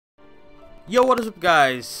Yo, what is up,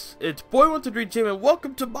 guys? It's Boy123Jim and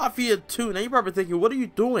welcome to Mafia 2. Now you're probably thinking, what are you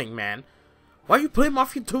doing, man? Why are you playing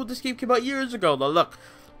Mafia 2? This game came out years ago. Now look,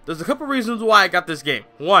 there's a couple reasons why I got this game.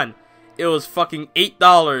 One, it was fucking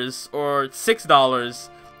 $8 or $6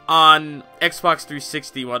 on Xbox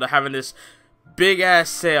 360 while they're having this big ass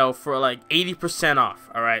sale for like 80% off.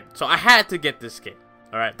 Alright, so I had to get this game.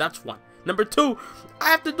 Alright, that's one. Number two,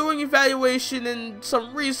 after doing evaluation and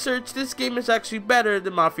some research, this game is actually better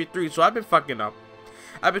than Mafia 3, so I've been fucking up.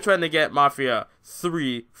 I've been trying to get Mafia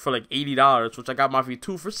 3 for like $80, which I got Mafia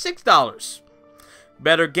 2 for $6.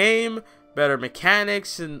 Better game, better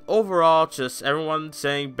mechanics, and overall, just everyone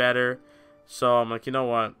saying better. So I'm like, you know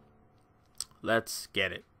what? Let's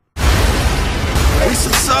get it. We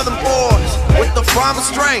some southern boys with the promised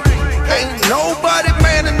strength. Ain't nobody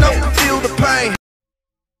man enough to feel the pain.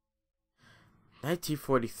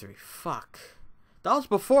 1943. Fuck. That was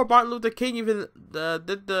before Martin Luther King even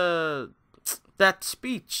did that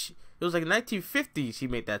speech. It was like 1950s he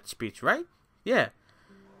made that speech, right? Yeah.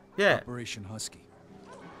 Yeah. Operation Husky.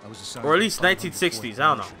 Or at least 1960s.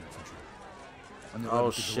 I don't know. Oh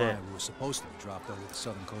shit. We were supposed to be dropped over the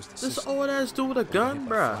southern coast of This Sicily. old ass dude with a gun,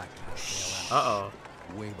 bruh. Uh-oh.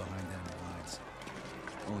 Way behind enemy lines.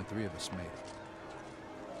 Only 3 of us made it.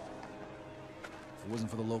 If it wasn't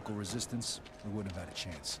for the local resistance, we wouldn't have had a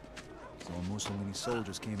chance. So when Mussolini's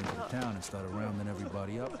soldiers came into the town and started rounding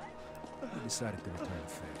everybody up, we decided to return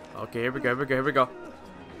the favor. Okay, here we go, here we go, here we go.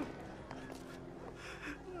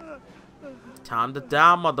 Time to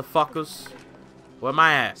die, motherfuckers. Where am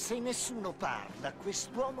I at?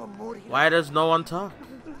 Why does no one talk?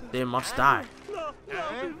 They must die.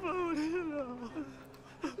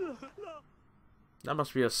 That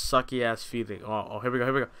must be a sucky ass feeling. Oh, here we go,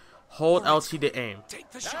 here we go. Hold LT to aim.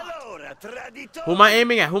 Who am I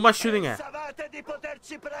aiming at? Who am I shooting at?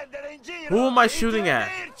 Who am I shooting at?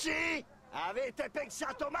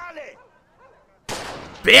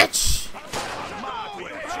 Bitch!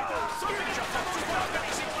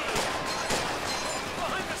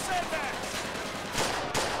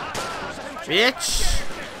 Bitch!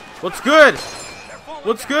 What's good?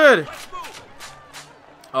 What's good?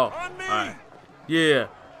 Oh, alright. Yeah.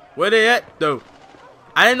 Where they at, though?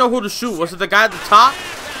 I didn't know who to shoot. Was it the guy at the top?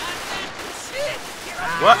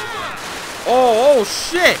 What? Oh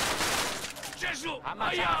shit!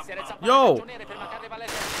 Yo!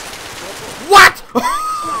 What?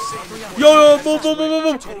 Yo, move, move, move,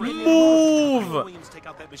 move, move!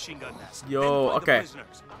 Yo, okay.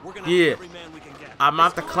 Yeah. I'm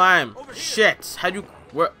about to climb. Shit. How do you...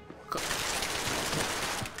 Where...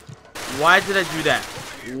 Why did I do that?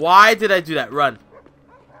 Why did I do that? Run.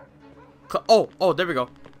 Oh, there we go.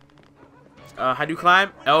 How do you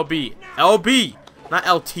climb? LB. LB! Not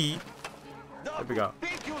LT. There we go.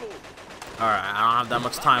 Alright, I don't have that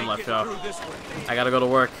much time left, yo. I gotta go to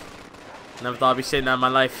work. Never thought I'd be saying that in my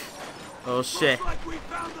life. Oh, shit.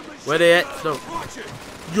 Where they at? No.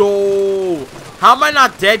 Yo! How am I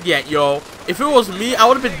not dead yet, yo? If it was me, I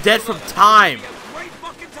would have been dead from time.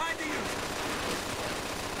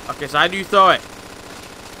 Okay, so how do you throw it?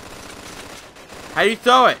 How do you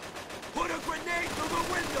throw it?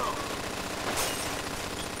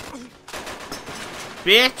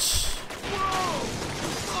 Bitch!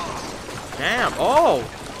 Damn! Oh!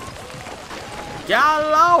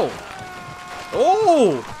 Gallo!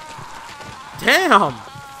 Oh! Damn!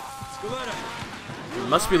 You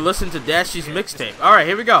must be listening to Dashy's mixtape. All right,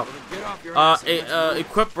 here we go.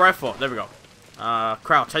 Equip rifle. There we go.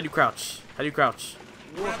 Crouch. How do you crouch? How do you crouch?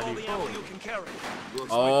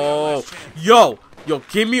 Oh! Yo! Yo!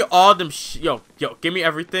 Give me all them. Yo! Give me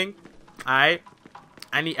everything. Alright.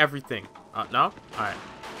 I need everything. No? Alright.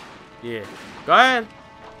 Yeah. Go ahead.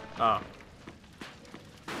 Oh.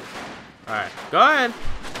 Alright. Go ahead.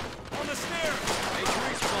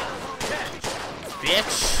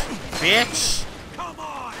 Bitch. Bitch.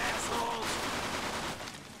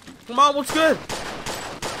 Come on, what's good?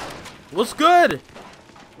 What's good?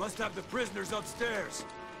 Must have the prisoners upstairs.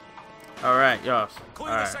 Alright, yo.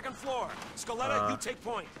 Clear the second floor. Scaletta, you take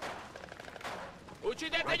point.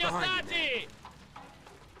 Right behind you.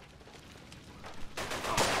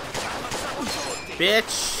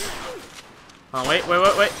 Bitch. Oh, wait.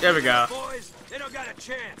 There we go. Boys, they don't got a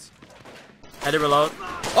chance. Had to reload.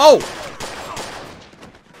 Oh!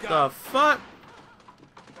 The fuck?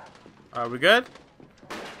 Are we good?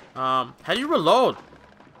 How do you reload?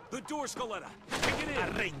 The door, Scaletta. Kick it in.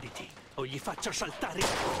 Arrenditi, o gli faccio saltare.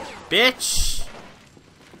 Bitch.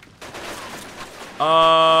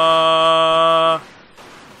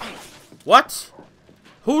 What?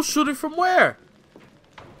 Who's shooting from where?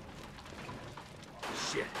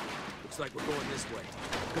 Shit. Looks like we're going this way.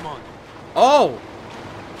 Come on. Oh!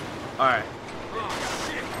 Alright.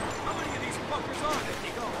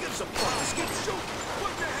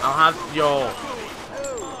 I'll have, yo.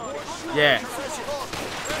 Yeah.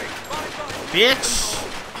 Bitch!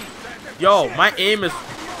 Yo, my aim is...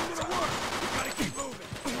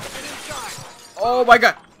 Oh my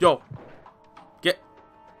god! Yo. Get...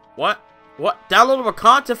 What? What? Downloadable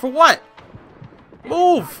content for what?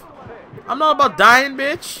 Move! I'm not about dying,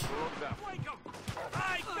 bitch.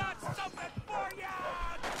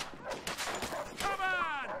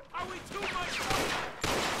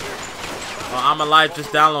 Oh, I'm alive.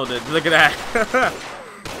 Just downloaded. Look at that.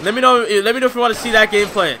 Let me know. Let me know if you want to see that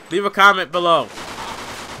gameplay. Leave a comment below.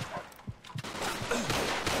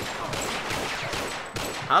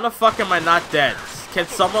 How the fuck am I not dead? Can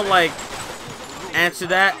someone like answer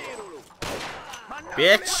that?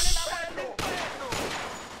 Bitch.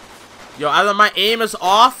 Yo, either my aim is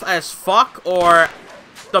off as fuck or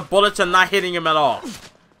the bullets are not hitting him at all.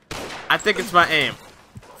 I think it's my aim.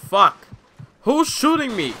 Fuck. Who's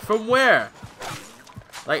shooting me? From where?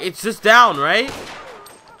 Like, it's just down, right?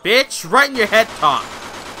 Bitch, right in your head top.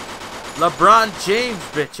 LeBron James,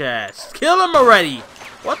 bitch ass. Kill him already.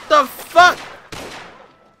 What the fuck?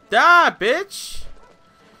 Die, bitch.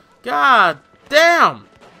 God damn.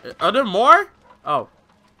 Are there more? Oh.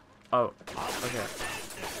 Oh. Okay.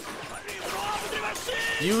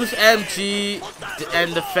 Use MG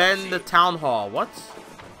and defend the town hall. What?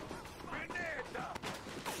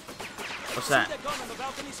 What's that?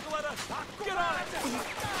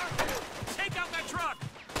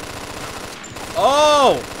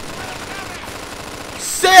 Oh!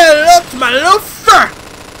 Say hello to my little fur!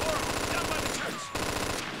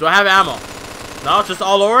 Do I have ammo? No, just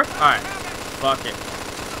all over? Alright. Fuck it.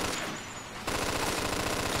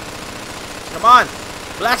 Come on.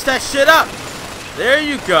 Blast that shit up. There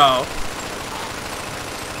you go.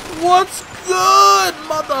 What's good,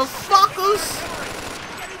 motherfuckers?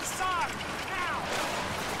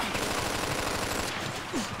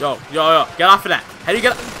 Yo, get off of that. How do you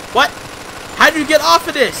get... What? How do you get off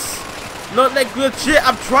of this? No, like, legit,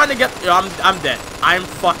 I'm trying to get... Yo, I'm dead. I'm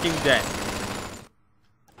fucking dead.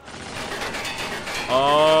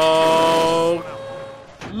 Oh...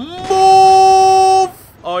 Move!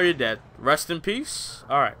 Oh, you're dead. Rest in peace?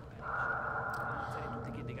 Alright.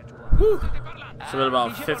 Whew. It's been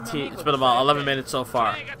about 15... It's been about 11 minutes so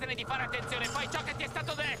far.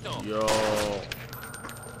 Yo...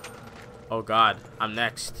 Oh god, I'm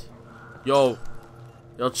next. Yo,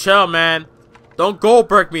 chill, man. Don't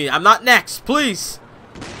Goldberg me. I'm not next, please.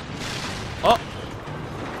 Oh.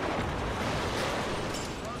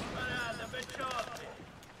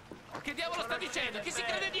 Che diavolo sta dicendo? Chi si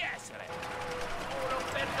crede di essere?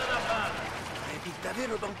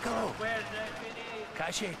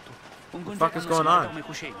 What the fuck is going on?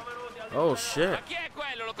 Oh shit. Ma chi è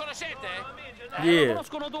quello? Lo conoscete? Yeah.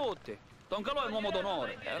 Conoscono tutti. Don Calò è un uomo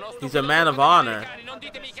d'onore. He's a man of honor. Non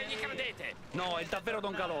ditemi che gli credete. No, è davvero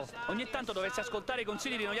Don Calò. Ogni tanto dovresti ascoltare i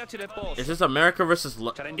consigli di noiarsi del posto. Is this America versus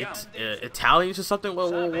Italians or something?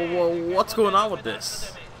 What's going on with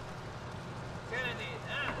this?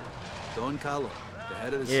 Don Carlo, the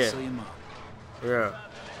head of the Yeah. Sicilian mob. Yeah.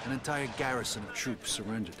 An entire garrison of troops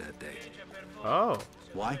surrendered that day. Oh.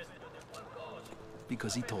 Why?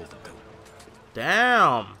 Because he told them to.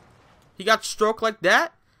 Damn. He got stroked like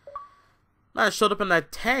that? Man, showed up in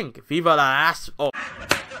that tank. Viva la ass. Oh.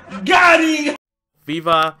 Got him!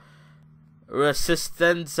 Viva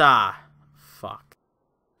Resistenza. Fuck.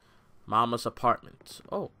 Mama's apartment.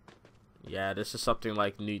 Oh. Yeah, this is something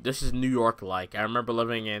like this is New York like. I remember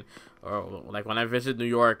living in, or like when I visited New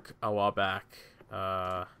York a while back.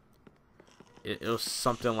 It was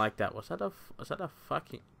something like that. Was that a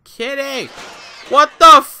fucking kitty? What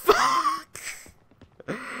the fuck?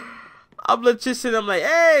 I'm legit sitting. I'm like,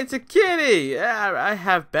 hey, it's a kitty. Yeah, I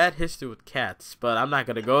have bad history with cats, but I'm not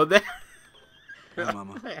gonna go there. Hey,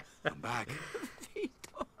 Mama, I'm back.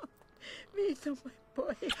 Vito, my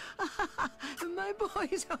boy. My boy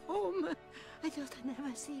is home. I thought I'd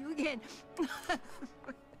never see you again.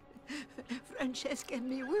 Francesca and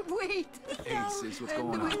me, we wait. Hey, sis, what's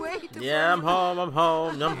going on? Wait Yeah, I'm home. I'm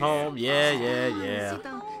home. Yeah. Sit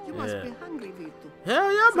down. You must be hungry, Vito.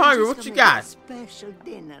 Hell yeah, I'm hungry. What you got? Special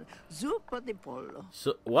dinner, zuppa di pollo.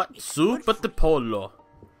 So, what? Soup at the Polo.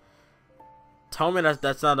 Tell me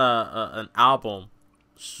that's not an album.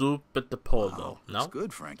 Soup at the Polo. Oh, that's No?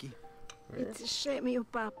 good, Frankie. It's a shame your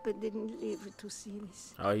papa didn't live to see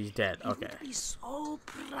this. Oh, he's dead. He Okay. would be so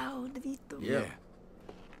proud, Vito. Yeah.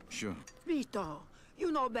 Sure. Vito,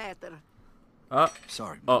 you know better.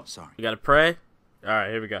 Sorry, Oh, sorry. you gotta pray?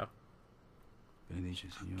 Alright, here we go.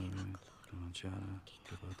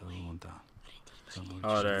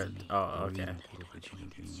 Oh, there. Oh, okay.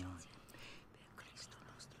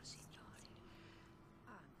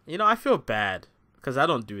 You know, I feel bad because I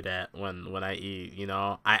don't do that when I eat. You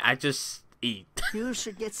know, I just eat. You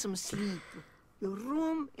should get some sleep. Your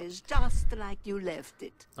room is just like you left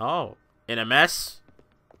it. Oh, in a mess.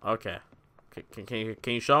 Okay. Can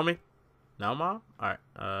you show me? No, Mom. All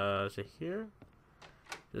right. Is it here?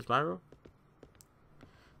 This is my room.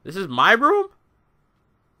 This is my room?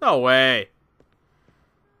 No way.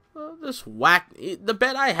 This whack. The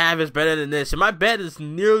bed I have is better than this, and my bed is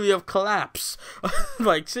nearly of collapse.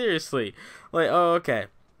 Like seriously. Like oh okay.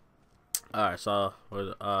 All right, so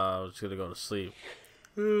we're just gonna go to sleep.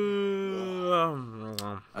 I'll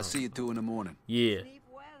see you 2 in the morning. Yeah.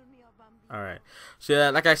 All right. So yeah,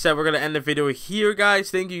 like I said, we're gonna end the video here,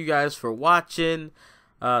 guys. Thank you guys for watching.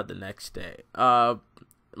 The next day.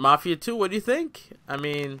 Mafia 2. What do you think? I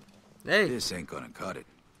mean, hey. This ain't gonna cut it.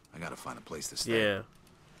 I gotta find a place to stay. Yeah.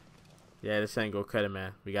 Yeah, this ain't gonna cut it,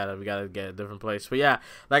 man. We gotta get a different place. But yeah,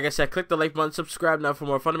 like I said, click the like button, subscribe now for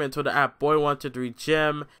more fun. I'm on Twitter at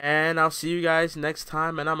boy123gym, and I'll see you guys next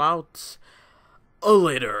time. And I'm out.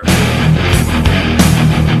 Later.